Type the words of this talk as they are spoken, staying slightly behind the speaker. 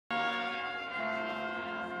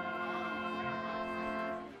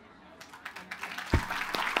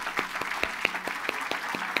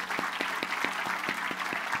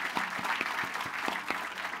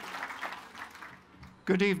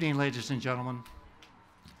Good evening, ladies and gentlemen.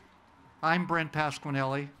 I'm Brent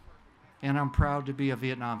Pasquinelli, and I'm proud to be a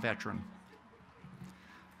Vietnam veteran.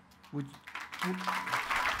 Would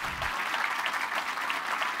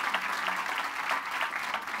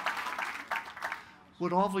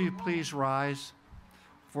all of you please rise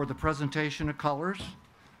for the presentation of colors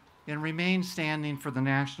and remain standing for the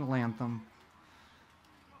national anthem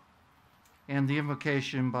and the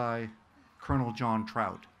invocation by Colonel John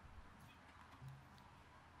Trout.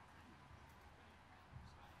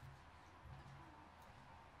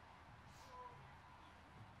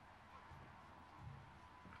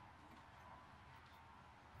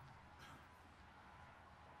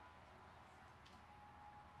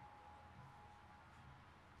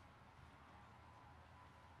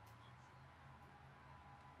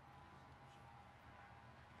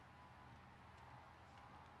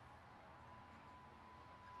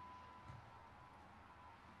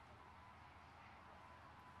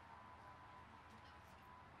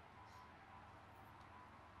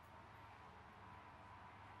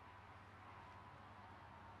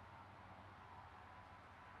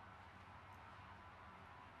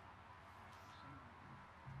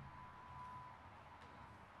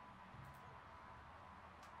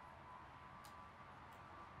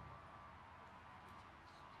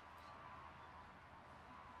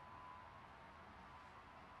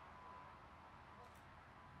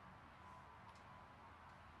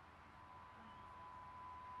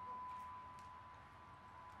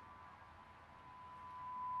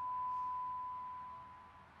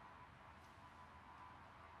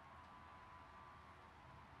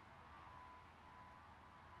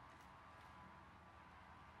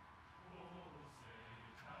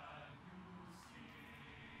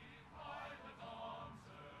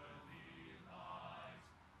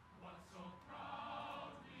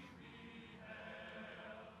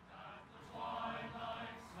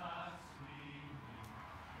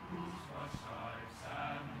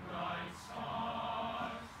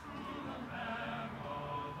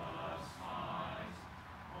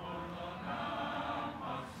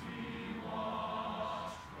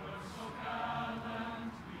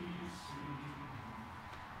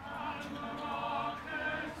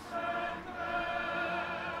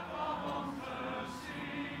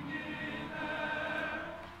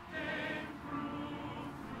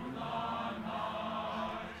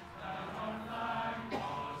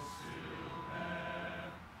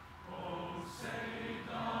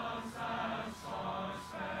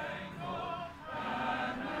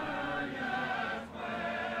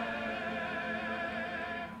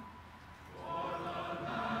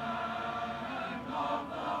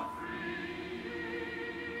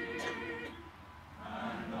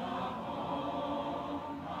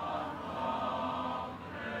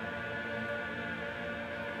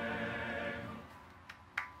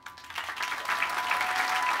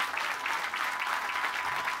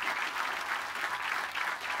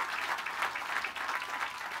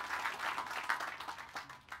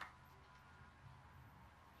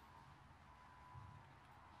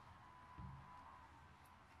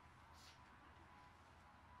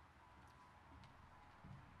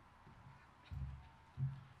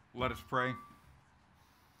 Let us pray.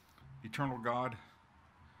 Eternal God,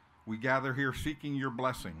 we gather here seeking your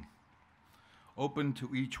blessing. Open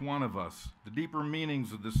to each one of us the deeper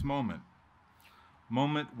meanings of this moment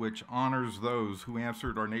which honors those who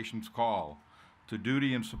answered our nation's call to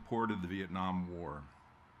duty in support of the Vietnam War.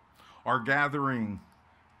 Our gathering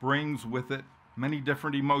brings with it many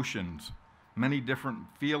different emotions, many different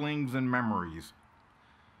feelings and memories.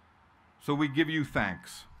 So we give you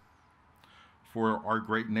thanks for our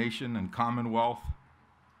great nation and commonwealth,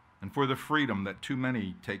 and for the freedom that too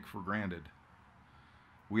many take for granted.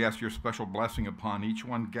 We ask your special blessing upon each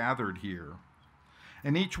one gathered here,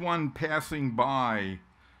 and each one passing by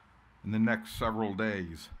in the next several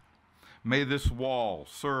days. May this wall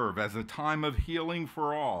serve as a time of healing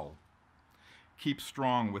for all. Keep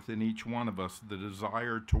strong within each one of us the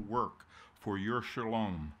desire to work for your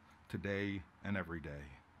shalom today and every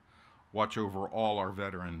day. Watch over all our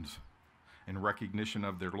veterans in recognition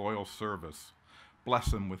of their loyal service. Bless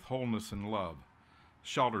them with wholeness and love.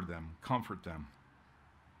 Shelter them, comfort them.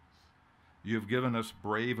 You have given us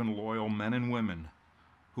brave and loyal men and women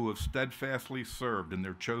who have steadfastly served in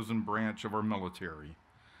their chosen branch of our military.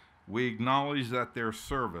 We acknowledge that their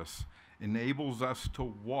service enables us to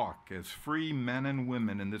walk as free men and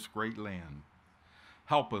women in this great land.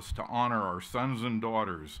 Help us to honor our sons and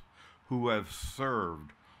daughters who have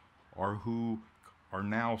served or who are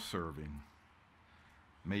now serving.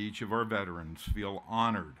 May each of our veterans feel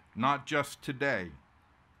honored, not just today,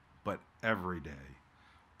 but every day.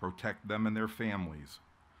 Protect them and their families.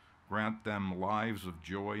 Grant them lives of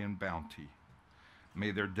joy and bounty.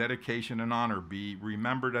 May their dedication and honor be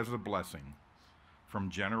remembered as a blessing from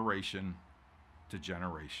generation to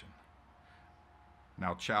generation.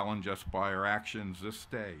 Now challenge us by our actions this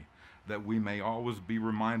day, that we may always be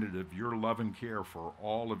reminded of your love and care for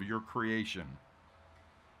all of your creation,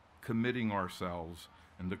 committing ourselves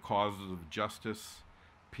in the causes of justice,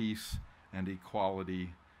 peace, and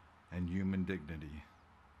equality, and human dignity.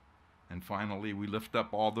 And finally, we lift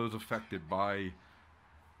up all those affected by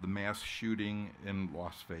the mass shooting in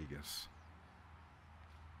Las Vegas.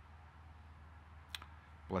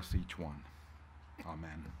 Bless each one.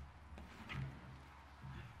 Amen.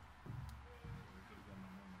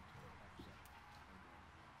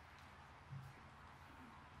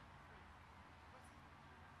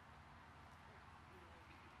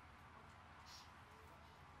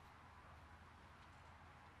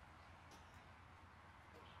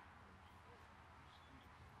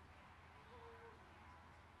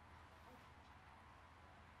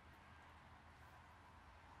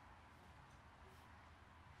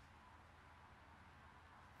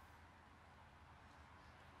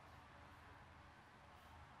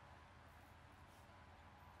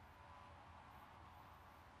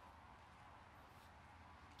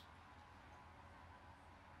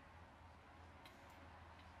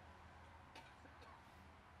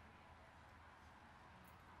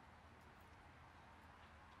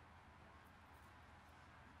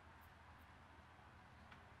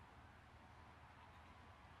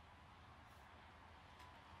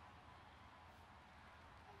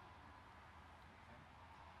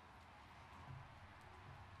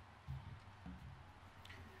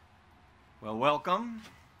 Well, welcome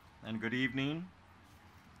and good evening.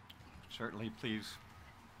 Certainly, please.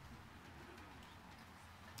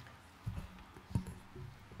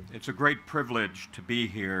 It's a great privilege to be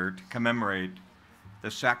here to commemorate the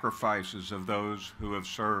sacrifices of those who have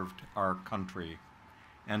served our country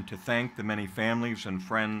and to thank the many families and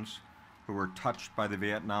friends who were touched by the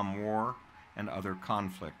Vietnam War and other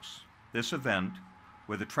conflicts. This event,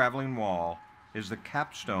 with the traveling wall, is the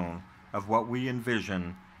capstone of what we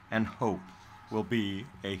envision and hope will be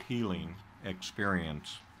a healing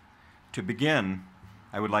experience. To begin,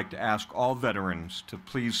 I would like to ask all veterans to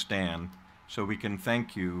please stand so we can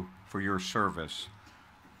thank you for your service.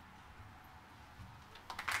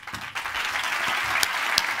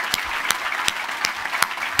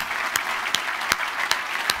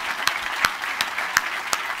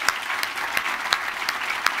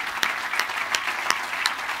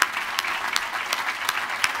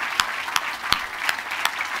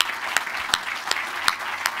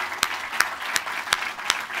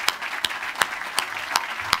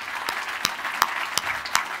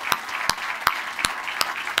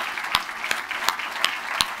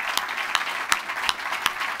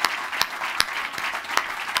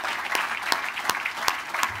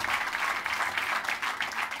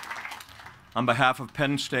 On behalf of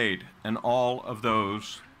Penn State and all of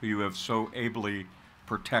those who you have so ably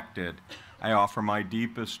protected, I offer my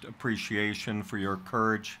deepest appreciation for your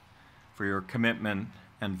courage, for your commitment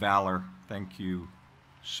and valor. Thank you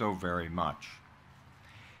so very much.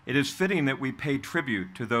 It is fitting that we pay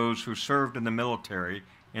tribute to those who served in the military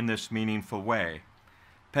in this meaningful way.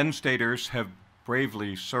 Penn Staters have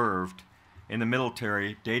bravely served in the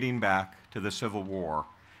military dating back to the Civil War,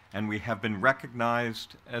 and we have been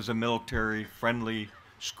recognized as a military-friendly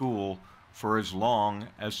school for as long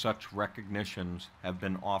as such recognitions have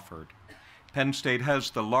been offered. Penn State has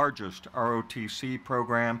the largest ROTC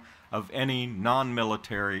program of any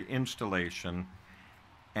non-military installation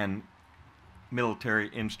and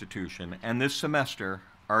military institution. And this semester,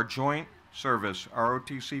 our joint service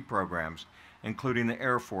ROTC programs, including the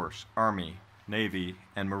Air Force, Army, Navy,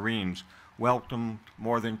 and Marines, welcomed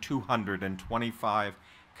more than 225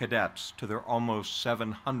 cadets to their almost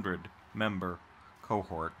 700-member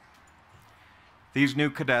cohort. These new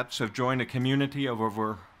cadets have joined a community of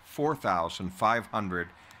over 4,500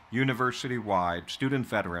 university-wide student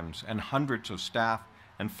veterans and hundreds of staff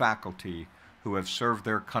and faculty who have served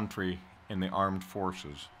their country in the armed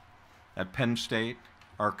forces. At Penn State,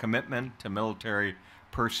 our commitment to military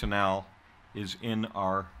personnel is in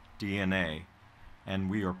our DNA, and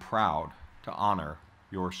we are proud to honor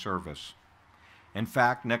your service. In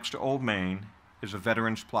fact, next to Old Main is a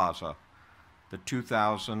Veterans Plaza, the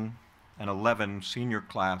 2011 senior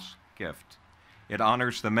class gift. It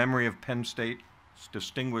honors the memory of Penn State's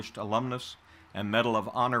distinguished alumnus and Medal of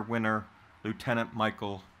Honor winner, Lieutenant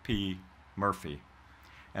Michael P. Murphy,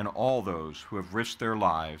 and all those who have risked their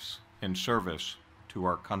lives in service to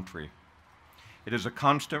our country. It is a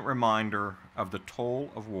constant reminder of the toll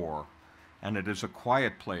of war, and it is a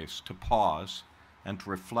quiet place to pause and to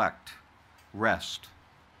reflect, rest,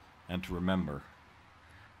 and to remember.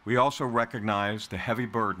 We also recognize the heavy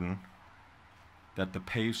burden that the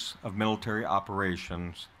pace of military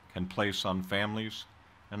operations can place on families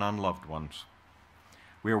and on loved ones.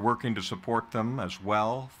 We are working to support them as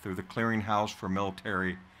well through the Clearinghouse for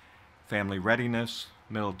Military Family Readiness,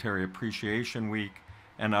 Military Appreciation Week,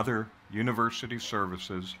 and other university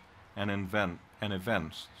services and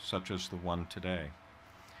events such as the one today.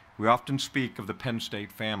 We often speak of the Penn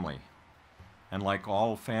State family, and like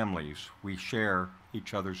all families, we share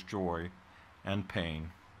each other's joy and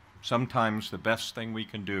pain. Sometimes the best thing we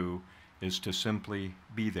can do is to simply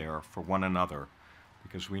be there for one another,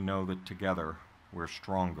 because we know that together we're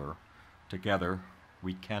stronger. Together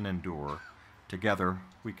we can endure. Together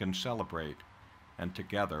we can celebrate. And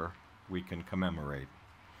together we can commemorate.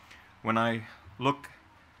 When I look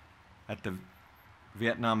at the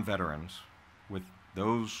Vietnam veterans, with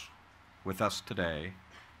those with us today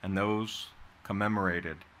and those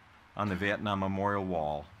commemorated on the Vietnam Memorial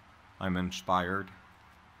Wall, I'm inspired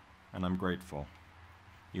and I'm grateful.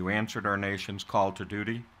 You answered our nation's call to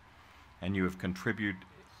duty, and you have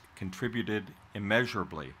contributed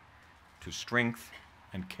immeasurably to strength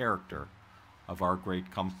and character of our great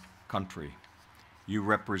country. You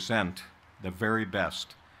represent the very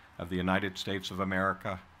best of the United States of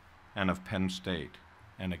America and of Penn State.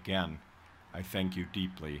 And again, I thank you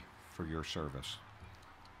deeply for your service.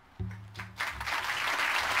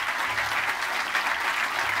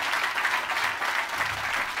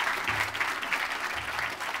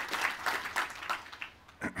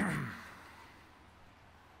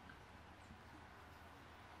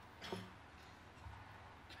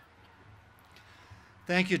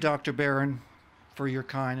 Thank you, Dr. Barron, for your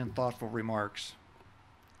kind and thoughtful remarks.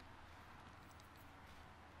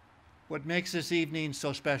 What makes this evening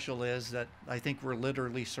so special is that I think we're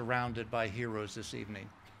literally surrounded by heroes this evening.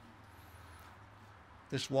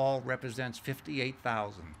 This wall represents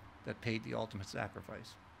 58,000 that paid the ultimate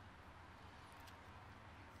sacrifice.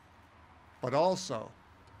 But also,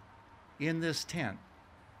 in this tent,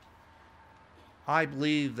 I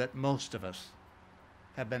believe that most of us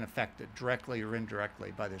have been affected, directly or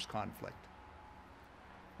indirectly, by this conflict.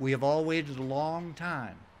 We have all waited a long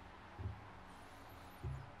time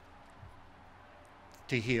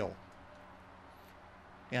to heal.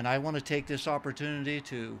 And I want to take this opportunity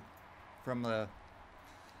to, from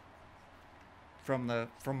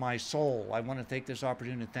my soul, I want to take this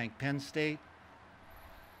opportunity to thank Penn State,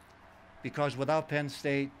 because without Penn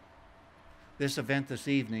State, this event this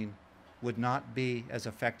evening would not be as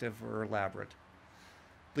effective or elaborate.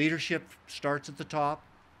 Leadership starts at the top,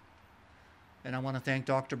 and I want to thank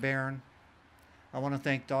Dr. Barron. I want to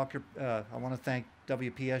thank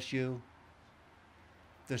WPSU.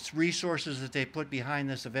 The resources that they put behind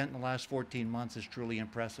this event in the last 14 months is truly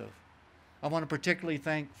impressive. I want to particularly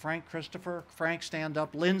thank Frank Christopher. Frank, stand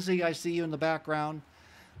up. Lindsay, I see you in the background.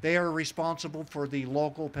 They are responsible for the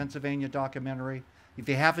local Pennsylvania documentary. If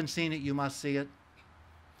you haven't seen it, you must see it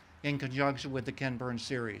in conjunction with the Ken Burns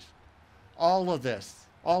series. All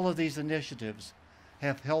of these initiatives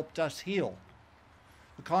have helped us heal.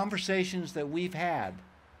 The conversations that we've had,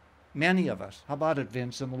 many of us, how about it,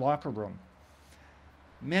 Vince, in the locker room?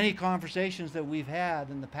 Many conversations that we've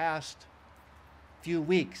had in the past few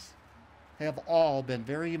weeks have all been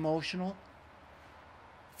very emotional,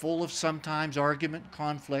 full of sometimes argument,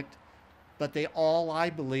 conflict, but they all,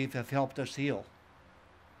 I believe, have helped us heal.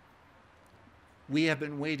 We have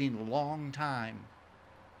been waiting a long time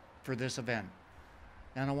for this event.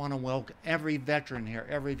 And I want to welcome every veteran here,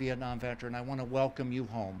 every Vietnam veteran. I want to welcome you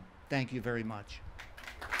home. Thank you very much.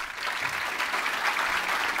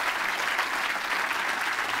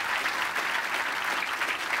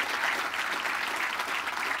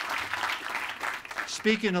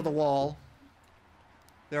 Speaking of the wall,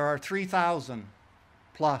 there are 3,000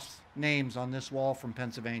 plus names on this wall from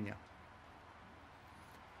Pennsylvania.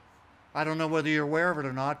 I don't know whether you're aware of it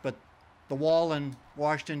or not, but the wall in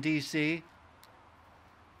Washington, D.C.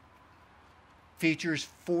 features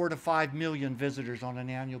 4 to 5 million visitors on an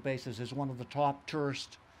annual basis. Is one of the top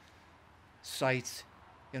tourist sites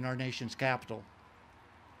in our nation's capital.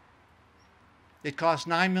 It cost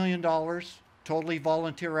 $9 million, totally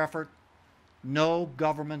volunteer effort. No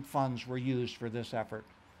government funds were used for this effort.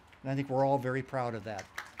 And I think we're all very proud of that.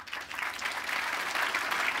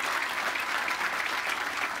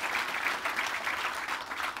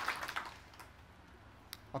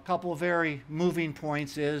 A couple of very moving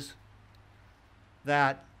points is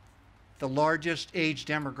that the largest age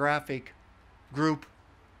demographic group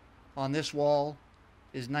on this wall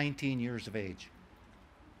is 19 years of age.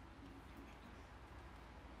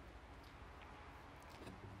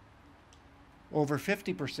 Over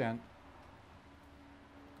 50%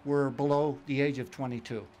 were below the age of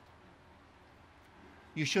 22.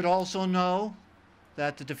 You should also know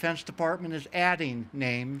that the Defense Department is adding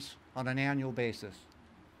names on an annual basis.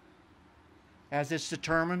 As it's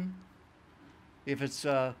determined, if it's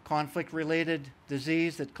a conflict-related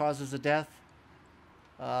disease that causes a death,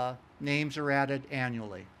 names are added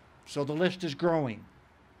annually. So the list is growing.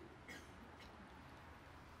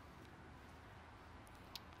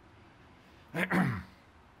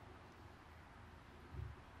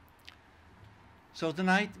 So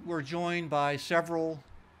tonight we're joined by several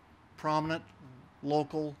prominent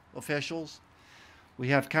local officials. We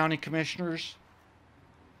have county commissioners,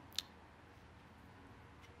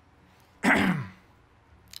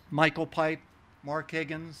 Michael Pipe, Mark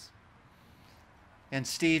Higgins, and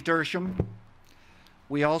Steve Dersham.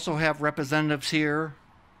 We also have representatives here,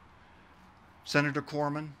 Senator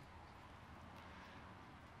Corman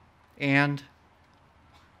and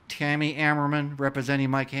Tammy Ammerman representing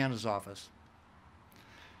Mike Hanna's office.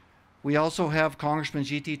 We also have Congressman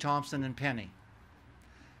G.T. Thompson and Penny.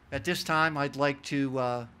 At this time, I'd like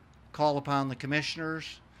to call upon the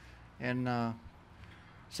commissioners and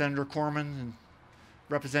Senator Corman and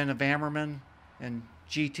Representative Ammerman and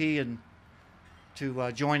G.T. and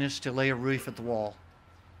to join us to lay a wreath at the wall.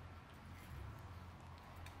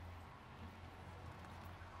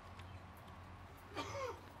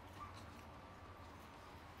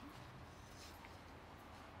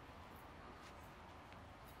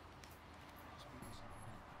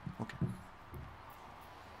 Okay.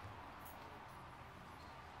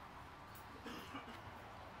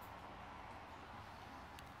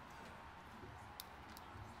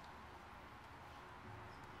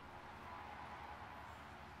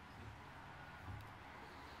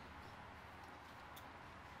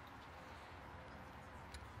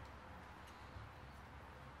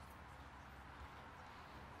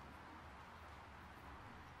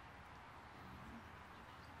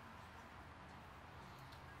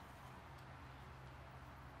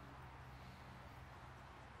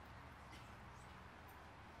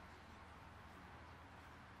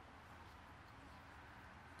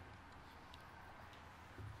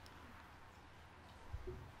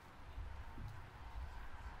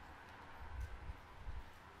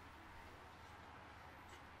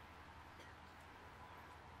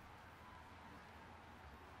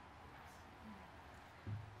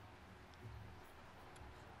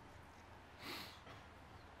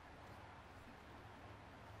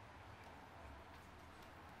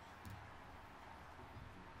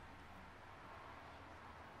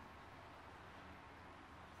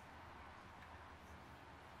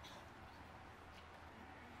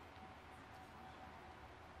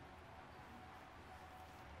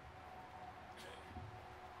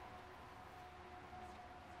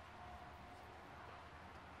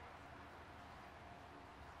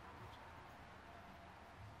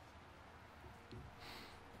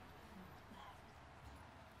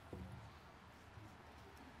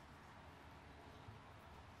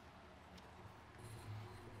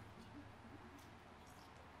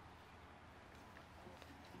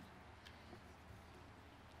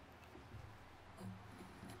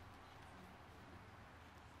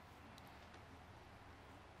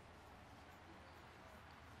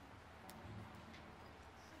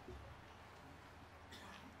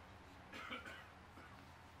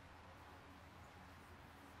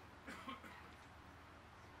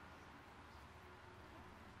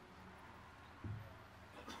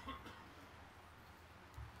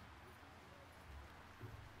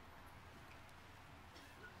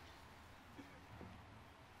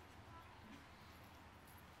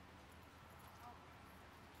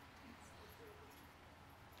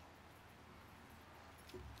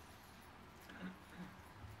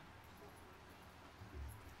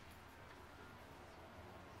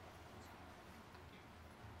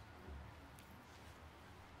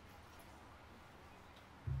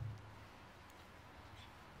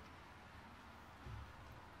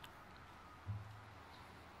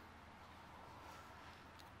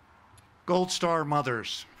 Gold Star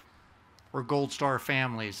mothers or Gold Star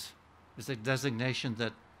families is a designation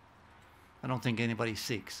that I don't think anybody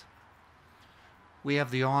seeks. We have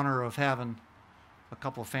the honor of having a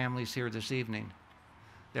couple families here this evening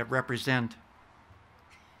that represent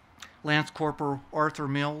Lance Corporal Arthur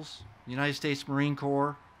Mills, United States Marine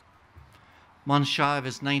Corps, months shy of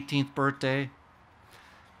his 19th birthday,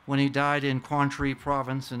 when he died in Quang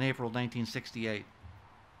Province in April 1968.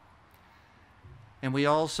 And we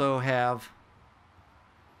also have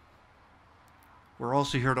We're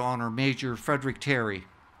also here to honor Major Frederick Terry,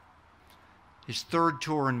 his third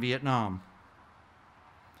tour in Vietnam,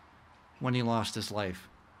 when he lost his life.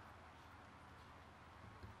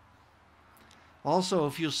 Also,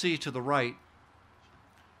 if you'll see to the right,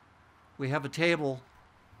 we have a table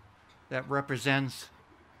that represents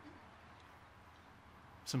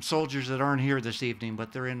some soldiers that aren't here this evening,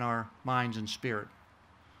 but they're in our minds and spirit.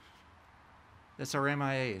 That's our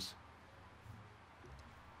MIAs.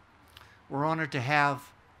 We're honored to have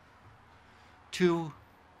 2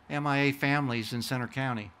 MIA families in Center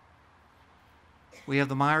County. We have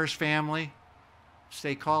the Myers family,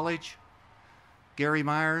 State College. Gary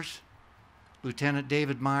Myers, Lieutenant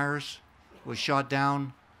David Myers, was shot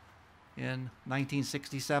down in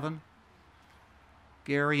 1967.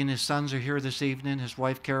 Gary and his sons are here this evening, his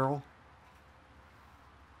wife Carol.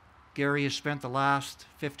 Gary has spent the last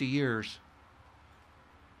 50 years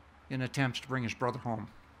in attempts to bring his brother home.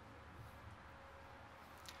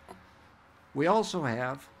 We also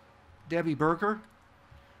have Debbie Berger,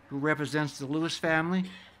 who represents the Lewis family.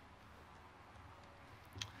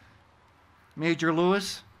 Major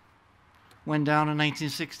Lewis went down in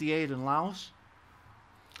 1968 in Laos,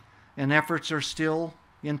 and efforts are still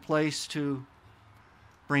in place to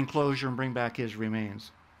bring closure and bring back his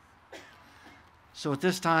remains. So at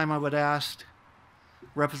this time, I would ask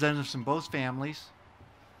representatives from both families,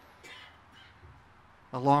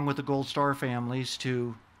 along with the Gold Star families,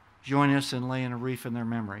 to join us in laying a wreath in their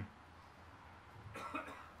memory.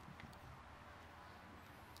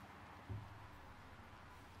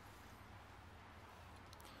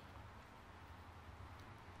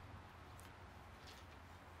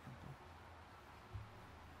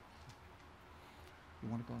 You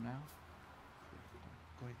want to go now?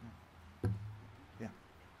 Go ahead now. Yeah.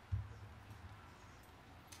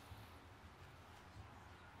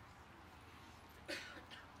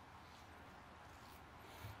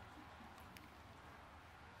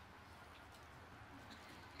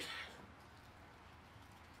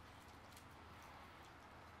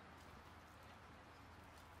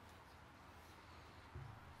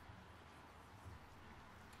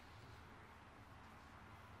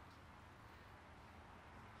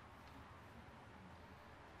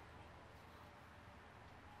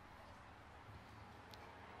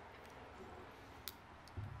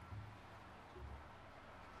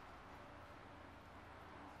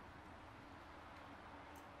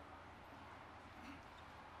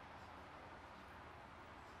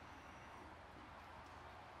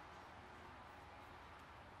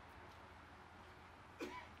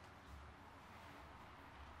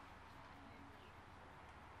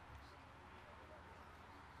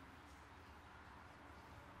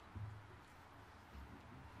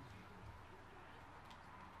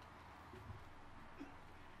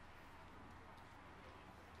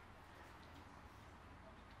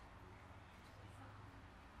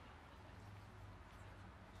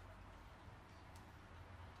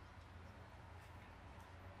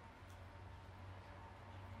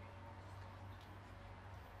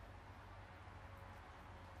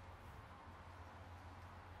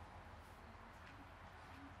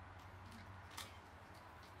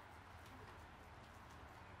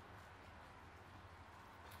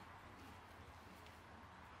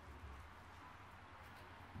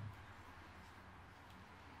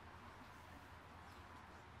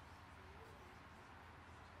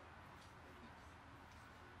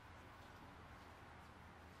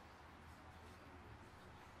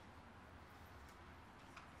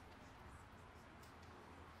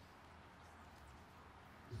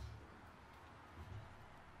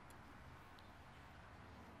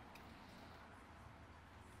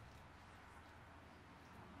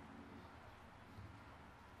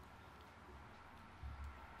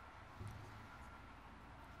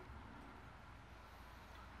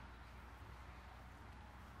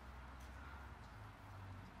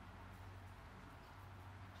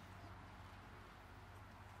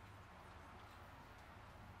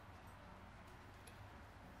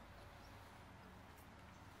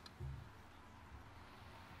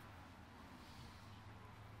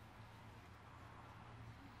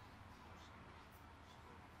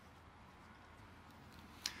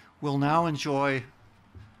 We'll now enjoy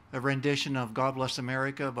a rendition of God Bless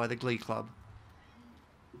America by the Glee Club.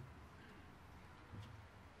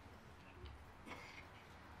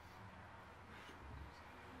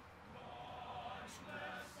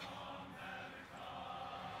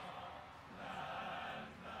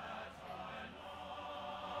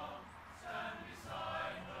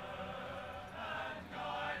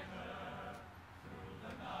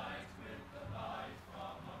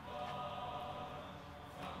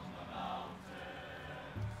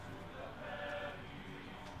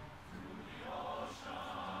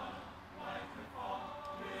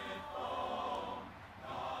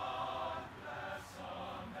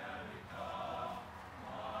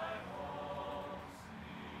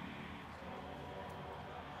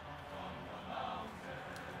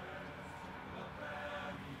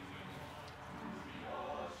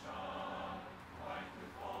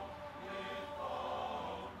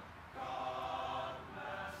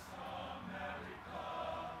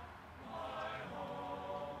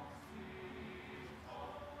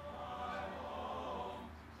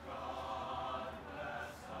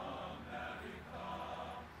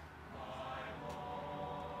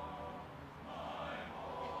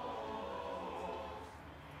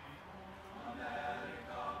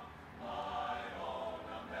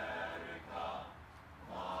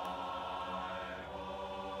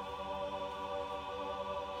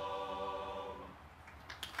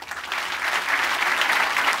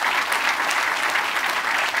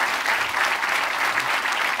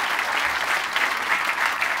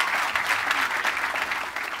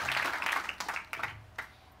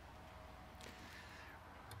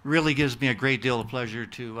 Really gives me a great deal of pleasure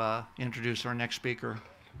to introduce our next speaker.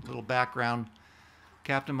 A little background.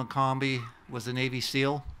 Captain McCombie was a Navy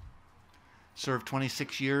SEAL, served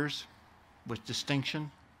 26 years with distinction.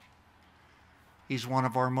 He's one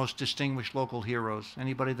of our most distinguished local heroes.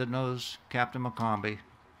 Anybody that knows Captain McCombie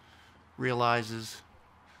realizes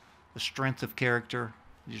the strength of character.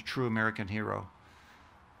 He's a true American hero.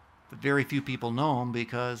 But very few people know him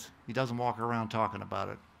because he doesn't walk around talking about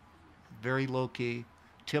it. Very low-key,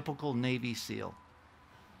 typical Navy SEAL.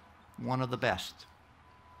 One of the best.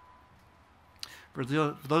 For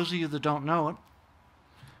those of you that don't know it,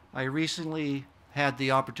 I recently had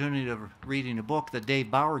the opportunity of reading a book that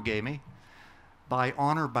Dave Bauer gave me by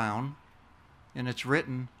Honor Bound, and it's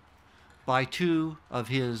written by two of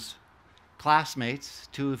his classmates,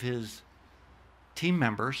 two of his team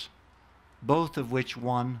members, both of which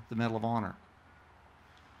won the Medal of Honor.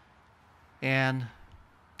 And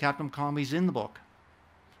Captain McCombie's in the book.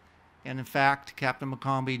 And in fact, Captain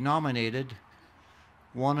McCombie nominated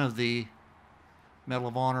one of the Medal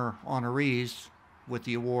of Honor honorees with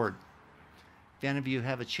the award. If any of you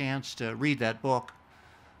have a chance to read that book,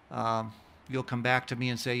 you'll come back to me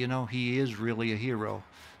and say, you know, he is really a hero.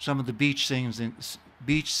 Some of the beach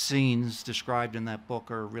scenes described in that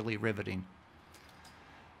book are really riveting.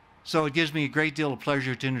 So it gives me a great deal of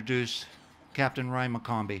pleasure to introduce Captain Ryan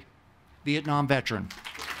McCombie, Vietnam veteran.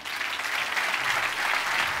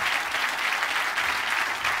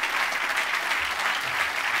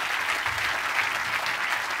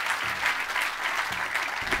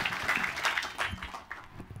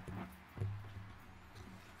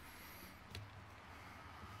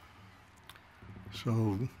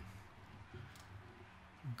 So,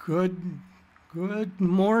 good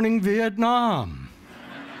morning, Vietnam.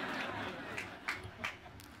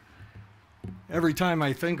 Every time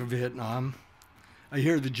I think of Vietnam, I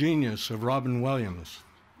hear the genius of Robin Williams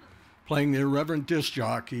playing the irreverent disc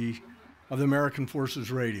jockey of the American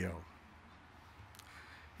Forces Radio.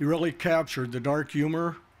 He really captured the dark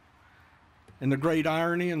humor and the great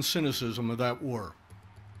irony and cynicism of that war.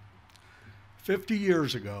 50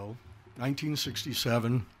 years ago,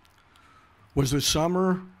 1967, was the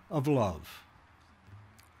summer of love.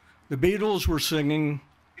 The Beatles were singing,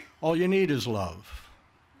 "All You Need Is Love."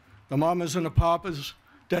 The Mamas and the Papas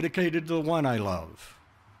dedicated to the one I love.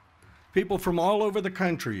 People from all over the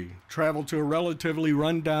country traveled to a relatively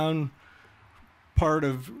run-down part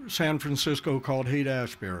of San Francisco called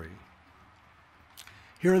Haight-Ashbury.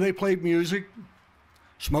 Here they played music,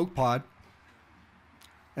 smoked pot,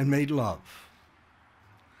 and made love.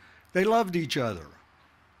 They loved each other,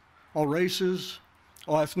 all races,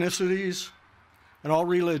 all ethnicities, and all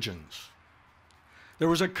religions. There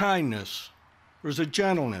was a kindness, there was a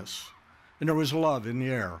gentleness, and there was love in the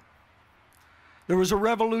air. There was a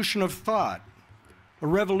revolution of thought, a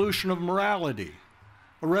revolution of morality,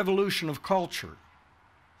 a revolution of culture.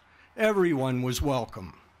 Everyone was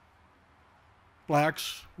welcome.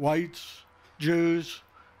 Blacks, whites, Jews,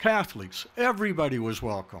 Catholics, everybody was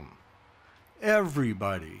welcome.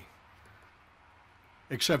 Everybody.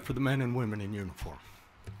 Except for the men and women in uniform.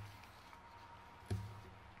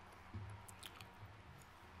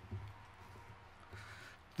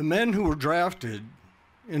 The men who were drafted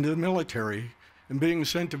into the military and being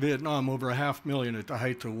sent to Vietnam, over 500,000 at the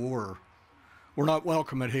height of the war, were not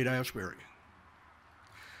welcome at Haight-Ashbury.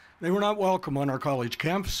 They were not welcome on our college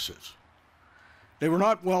campuses. They were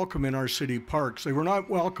not welcome in our city parks. They were not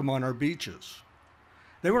welcome on our beaches.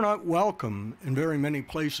 They were not welcome in very many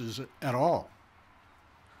places at all.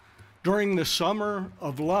 During the summer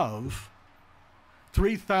of love,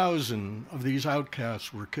 3,000 of these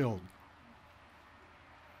outcasts were killed.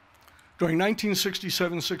 During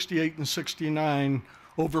 1967, 68, and 69,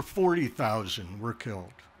 over 40,000 were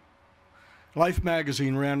killed. Life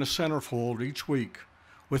magazine ran a centerfold each week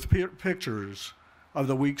with pictures of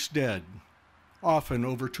the week's dead, often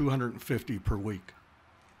over 250 per week.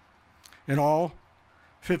 In all,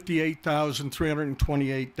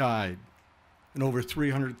 58,328 died, and over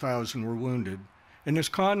 300,000 were wounded in this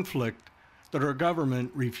conflict that our government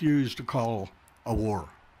refused to call a war.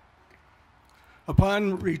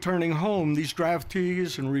 Upon returning home, these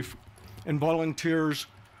draftees and volunteers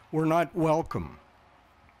were not welcome.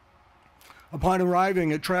 Upon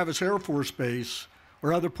arriving at Travis Air Force Base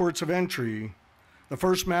or other ports of entry, the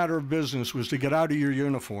first matter of business was to get out of your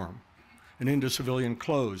uniform and into civilian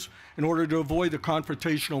clothes in order to avoid the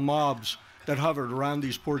confrontational mobs that hovered around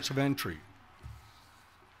these ports of entry.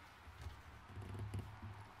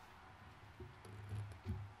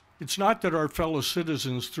 It's not that our fellow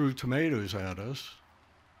citizens threw tomatoes at us.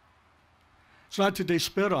 It's not that they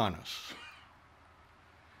spit on us.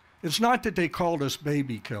 It's not that they called us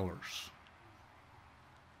baby killers.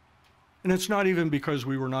 And it's not even because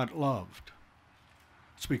we were not loved.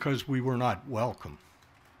 It's because we were not welcome.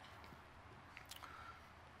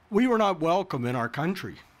 We were not welcome in our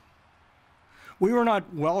country. We were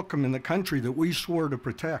not welcome in the country that we swore to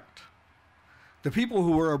protect. The people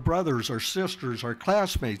who were our brothers, our sisters, our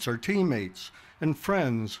classmates, our teammates, and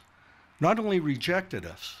friends not only rejected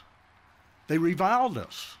us, they reviled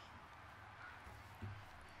us.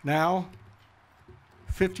 Now,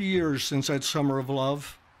 50 years since that summer of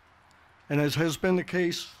love, and as has been the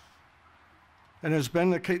case,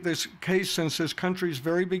 this case since this country's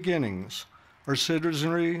very beginnings, our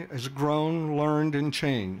citizenry has grown, learned, and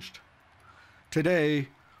changed. Today,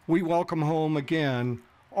 we welcome home again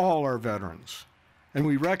all our veterans, and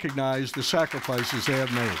we recognize the sacrifices they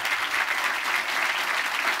have made.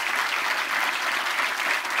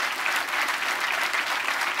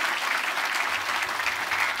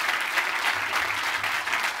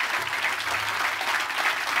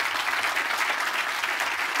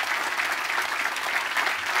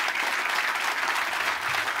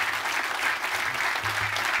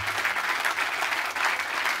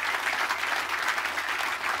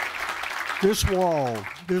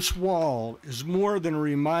 This wall is more than a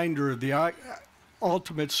reminder of the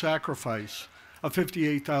ultimate sacrifice of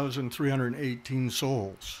 58,318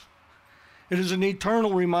 souls. It is an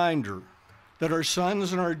eternal reminder that our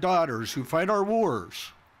sons and our daughters who fight our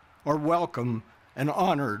wars are welcome and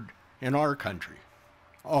honored in our country,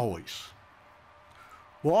 always.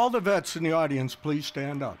 Will all the vets in the audience please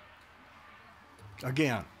stand up?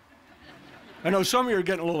 Again. I know some of you are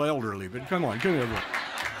getting a little elderly, but come on, give me a look.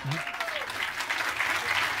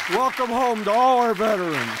 Welcome home to all our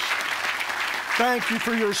veterans. Thank you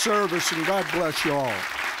for your service, and God bless you all.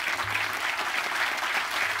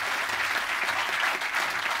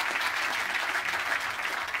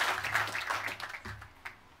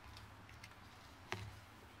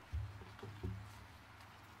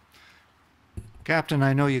 Captain,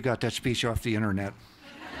 I know you got that speech off the internet.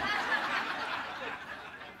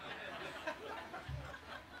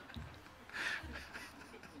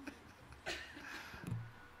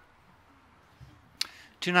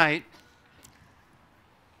 Tonight,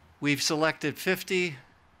 we've selected 50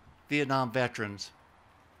 Vietnam veterans,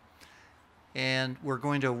 and we're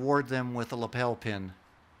going to award them with a lapel pin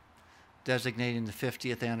designating the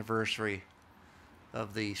 50th anniversary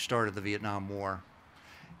of the start of the Vietnam War.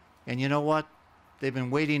 And you know what? They've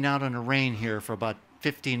been waiting out in the rain here for about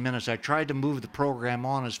 15 minutes. I tried to move the program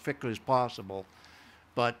on as quickly as possible,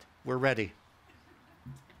 but we're ready.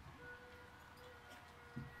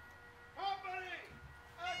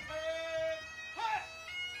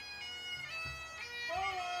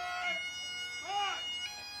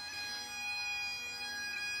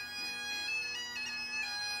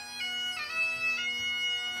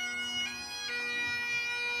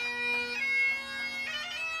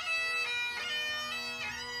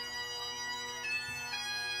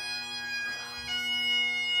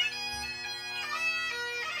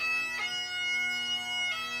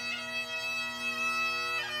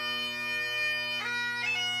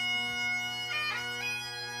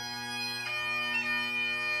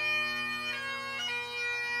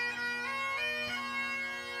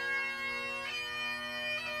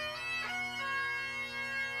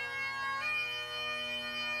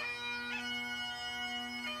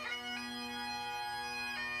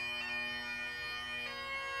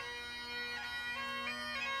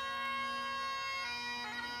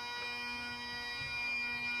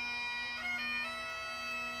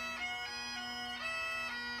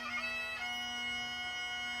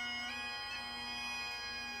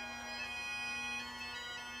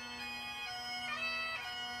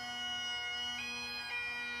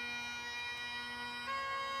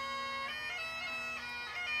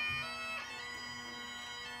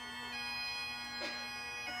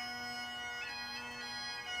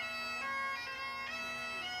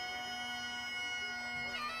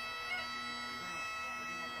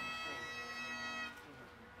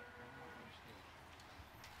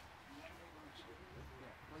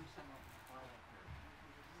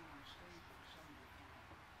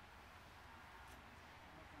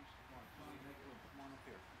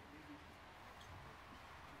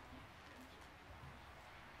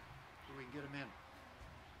 So we can get them in.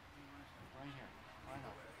 Right here. I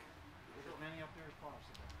know. Get as many up there as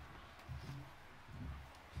possible.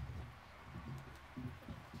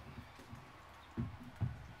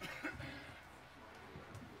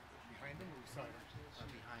 Behind them or beside them?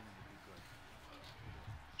 Behind them would be good.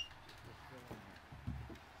 Just fill in here.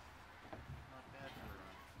 Not bad for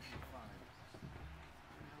 5.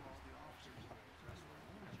 All the officers are dressed like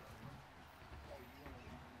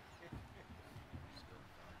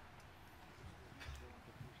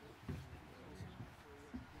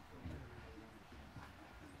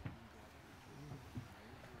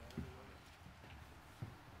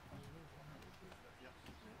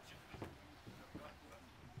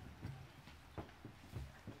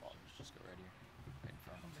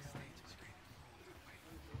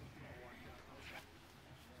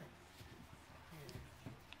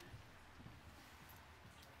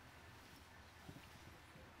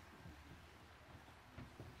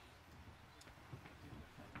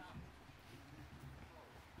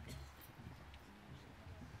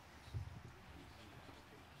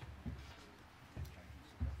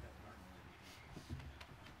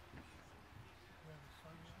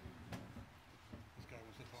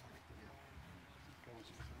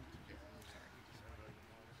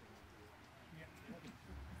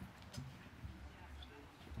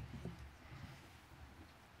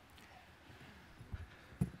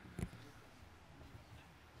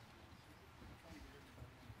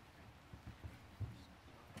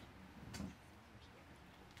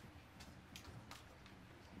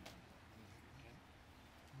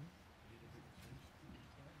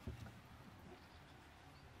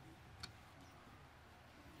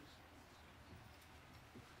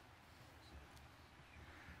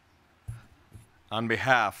On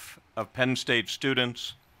behalf of Penn State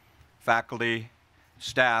students, faculty,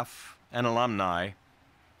 staff, and alumni,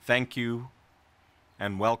 thank you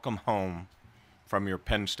and welcome home from your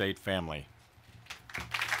Penn State family.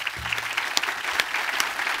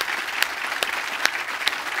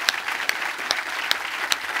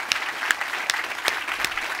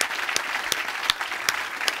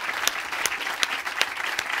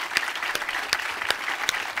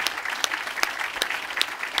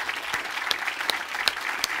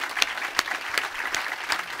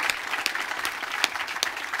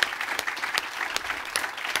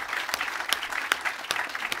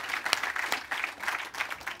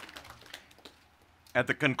 At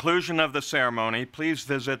the conclusion of the ceremony, please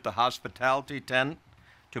visit the hospitality tent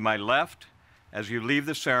to my left as you leave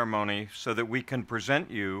the ceremony so that we can present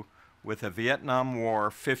you with a Vietnam War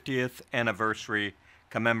 50th anniversary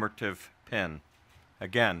commemorative pin.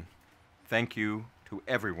 Again, thank you to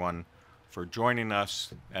everyone for joining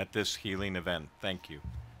us at this healing event. Thank you.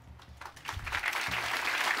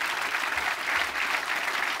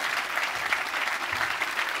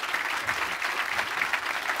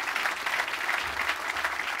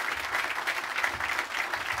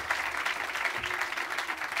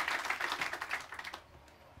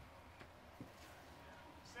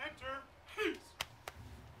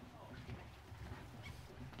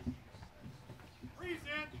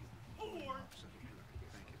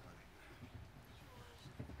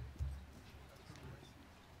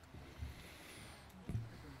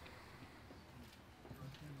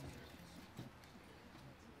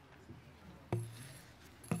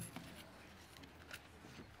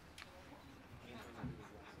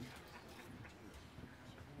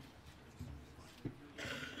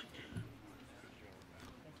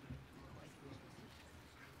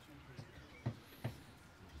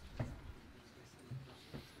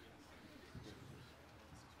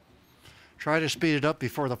 Try to speed it up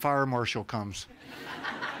before the fire marshal comes.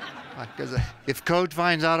 Because if Code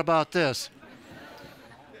finds out about this,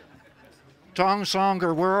 Tong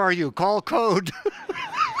Songer, where are you? Call Code.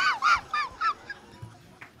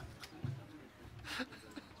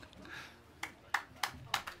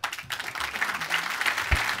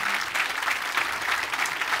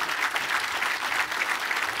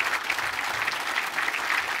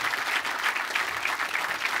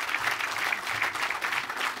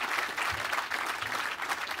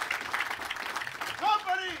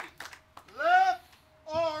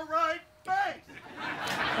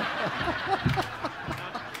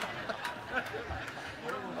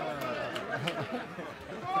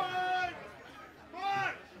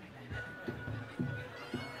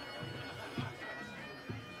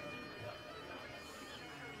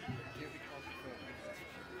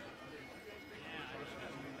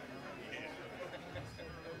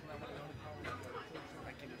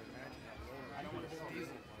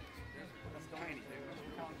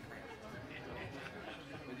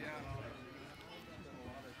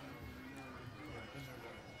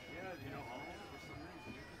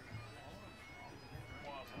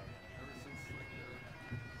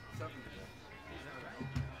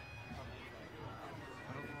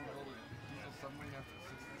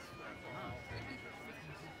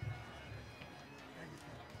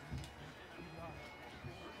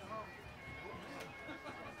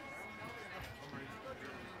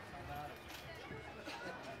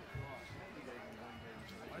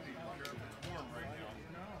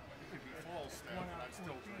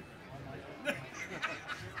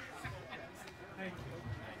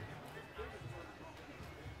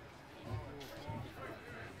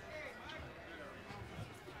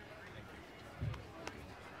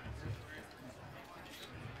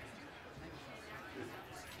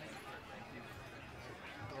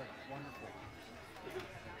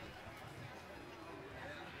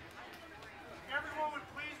 Everyone would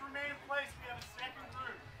please remain in place. We have a second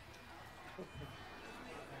group.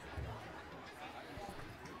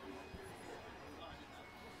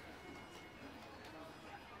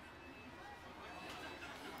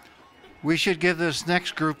 We should give this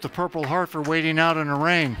next group the Purple Heart for waiting out in the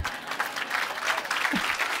rain.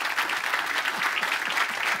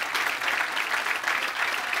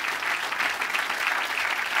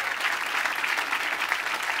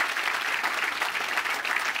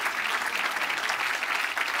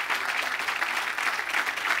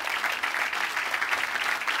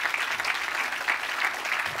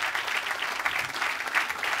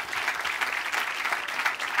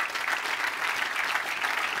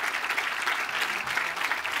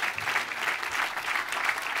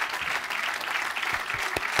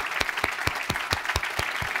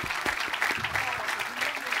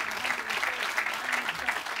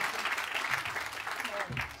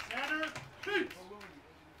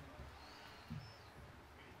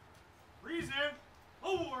 Breeze in.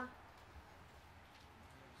 Over.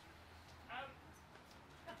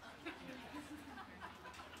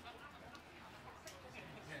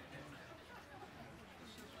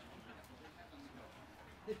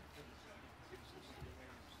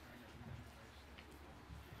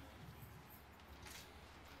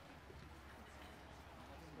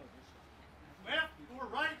 Left or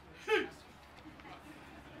right.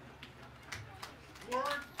 Forward.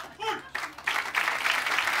 Push.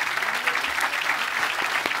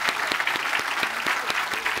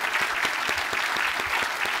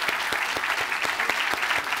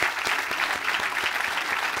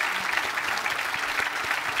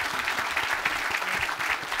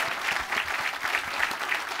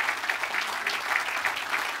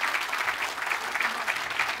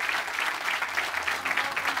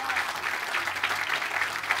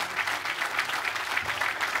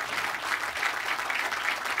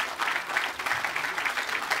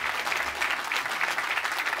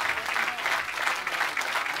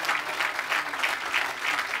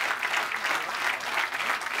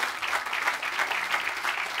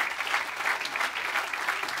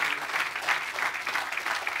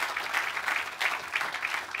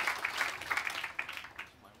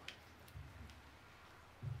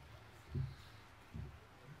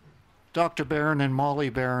 Dr. Barron and Molly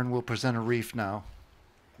Barron will present a wreath now.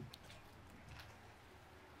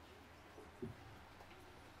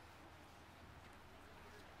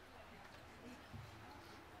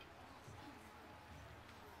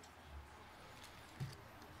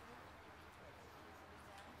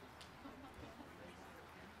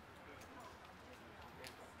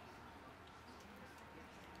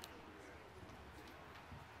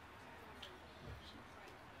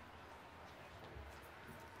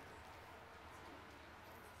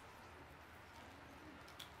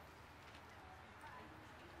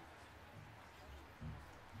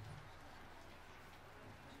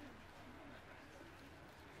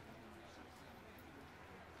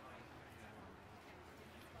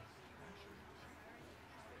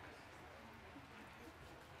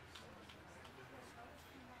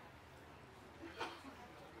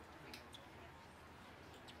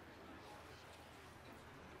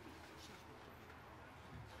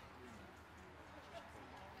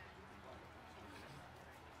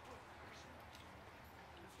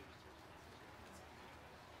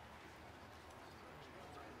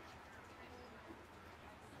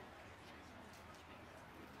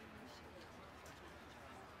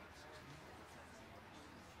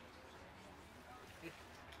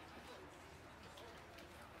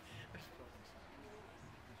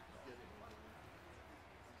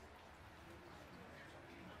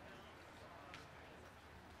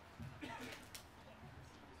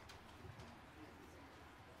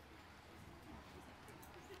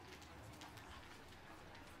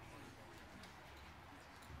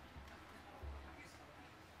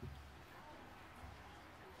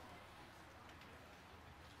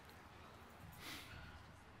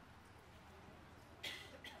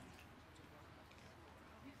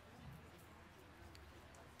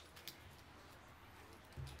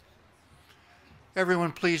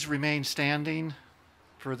 Everyone please remain standing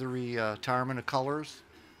for the retirement of colors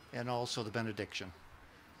and also the benediction.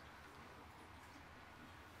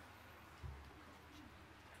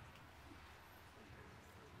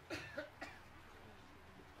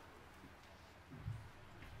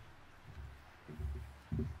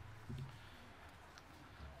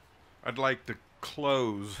 I'd like to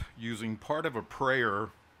close using part of a prayer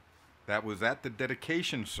that was at the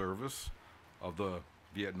dedication service of the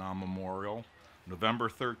Vietnam Memorial, November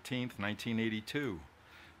 13th, 1982.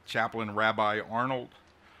 Chaplain Rabbi Arnold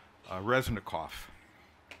Resnikoff.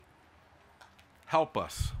 Help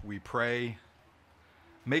us, we pray.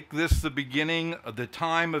 Make this the beginning of the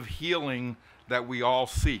time of healing that we all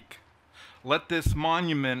seek. Let this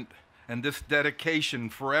monument and this dedication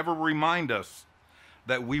forever remind us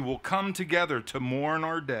that we will come together to mourn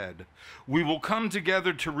our dead. We will come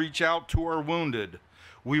together to reach out to our wounded.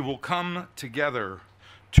 We will come together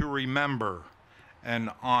to remember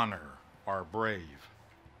and honor our brave.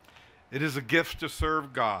 It is a gift to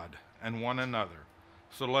serve God and one another.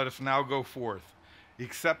 So let us now go forth,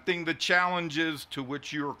 accepting the challenges to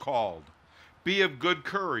which you are called. Be of good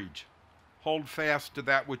courage. Hold fast to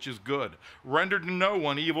that which is good. Render to no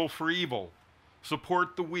one evil for evil.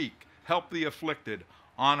 Support the weak. Help the afflicted.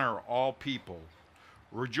 Honor all people.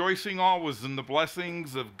 Rejoicing always in the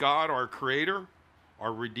blessings of God, our Creator,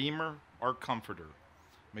 our Redeemer, our Comforter.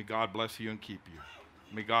 May God bless you and keep you.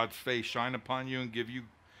 May God's face shine upon you and give you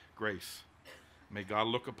grace. May God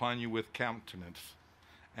look upon you with countenance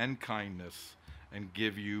and kindness and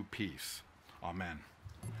give you peace. Amen.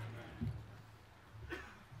 Amen.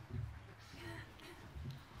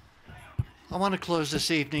 I want to close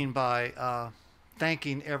this evening by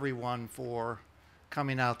thanking everyone for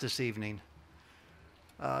coming out this evening.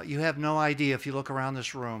 You have no idea if you look around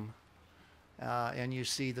this room and you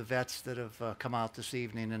see the vets that have come out this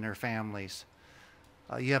evening and their families.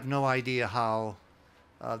 You have no idea how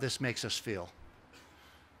this makes us feel.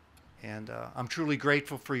 And I'm truly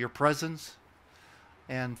grateful for your presence,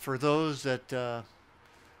 and for those that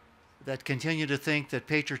that continue to think that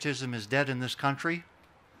patriotism is dead in this country.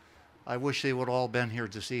 I wish they would all been here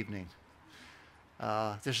this evening.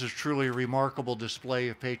 This is truly a remarkable display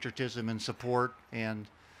of patriotism and support, and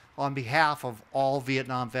on behalf of all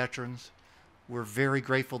Vietnam veterans, we're very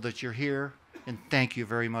grateful that you're here, and thank you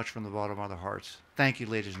very much from the bottom of our hearts. Thank you,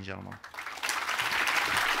 ladies and gentlemen.